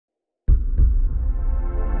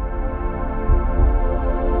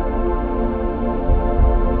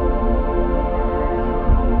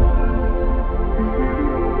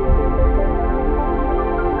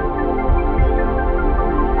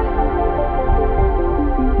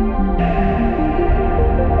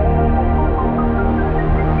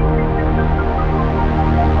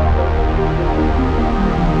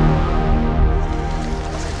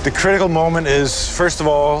The critical moment is, first of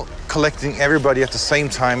all, collecting everybody at the same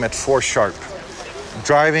time at 4 sharp.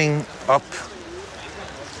 Driving up,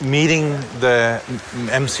 meeting the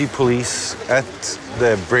MC police at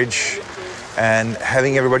the bridge and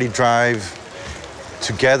having everybody drive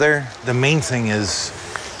together. The main thing is,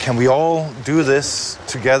 can we all do this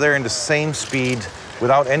together in the same speed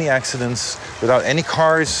without any accidents, without any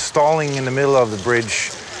cars stalling in the middle of the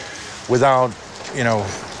bridge, without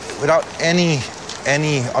any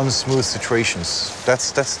unsmooth situations.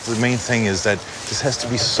 That's the main thing, is that this has to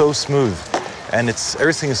be so smooth, and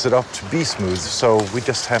everything is set up to be smooth, so we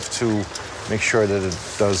just have to make sure that it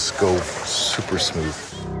does go super smooth.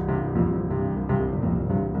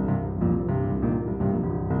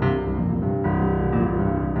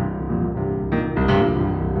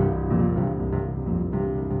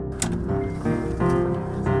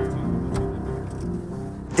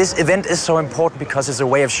 This event is so important because it's a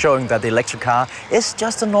way of showing that the electric car is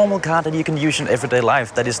just a normal car that you can use in everyday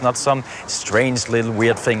life. That is not some strange little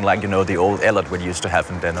weird thing like, the old Ellert we used to have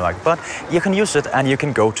in Denmark. But you can use it and you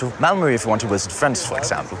can go to Malmö if you want to visit friends, for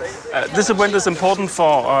example. This event is important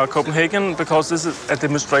for Copenhagen because this is a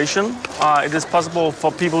demonstration. It is possible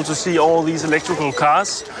for people to see all these electrical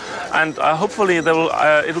cars, and hopefully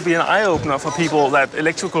it'll be an eye-opener for people that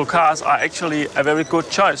electrical cars are actually a very good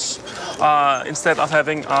choice instead of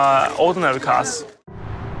having ordinary cars.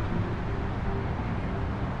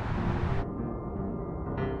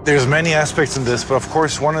 There's many aspects in this, but of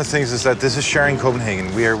course one of the things is that this is sharing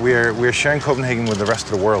Copenhagen. We are sharing Copenhagen with the rest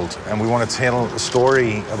of the world, and we want to tell a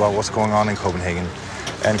story about what's going on in Copenhagen.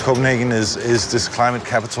 And Copenhagen is this climate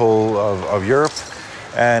capital of Europe,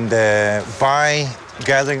 and by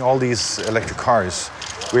gathering all these electric cars,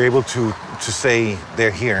 we're able to say they're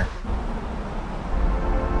here.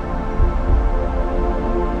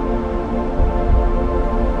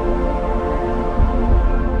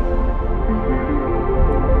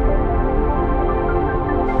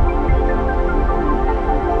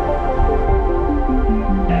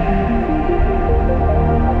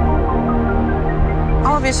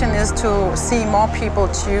 Our vision is to see more people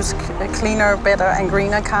choose cleaner, better and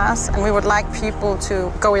greener cars, and we would like people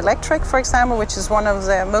to go electric, for example, which is one of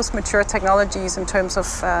the most mature technologies in terms of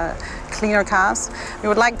cleaner cars. We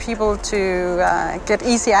would like people to get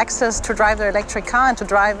easy access to drive their electric car, and to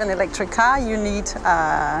drive an electric car you need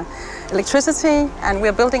electricity, and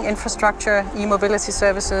we're building infrastructure, e-mobility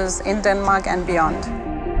services in Denmark and beyond.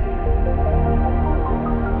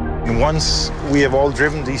 And once we have all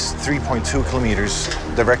driven these 3.2 kilometers,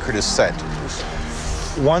 the record is set.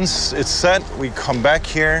 Once it's set, we come back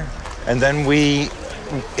here, and then we,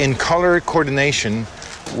 in color coordination,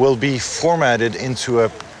 will be formatted into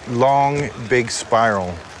a long, big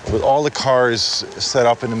spiral with all the cars set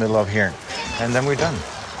up in the middle of here. And then we're done.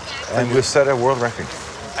 And we've set a world record.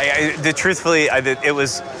 Truthfully, it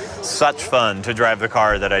was such fun to drive the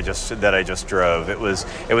car that I just drove. It was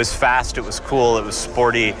fast, it was cool, it was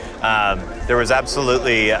sporty. There was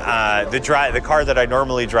absolutely the car that I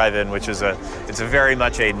normally drive in, which is it's very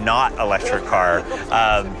much a not electric car.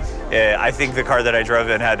 I think the car that I drove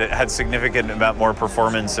in had significant amount more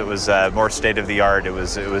performance. It was more state of the art. It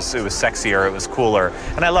was sexier. It was cooler,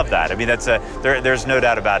 and I love that. I mean, there's no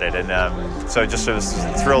doubt about it. And so I was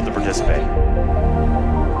thrilled to participate.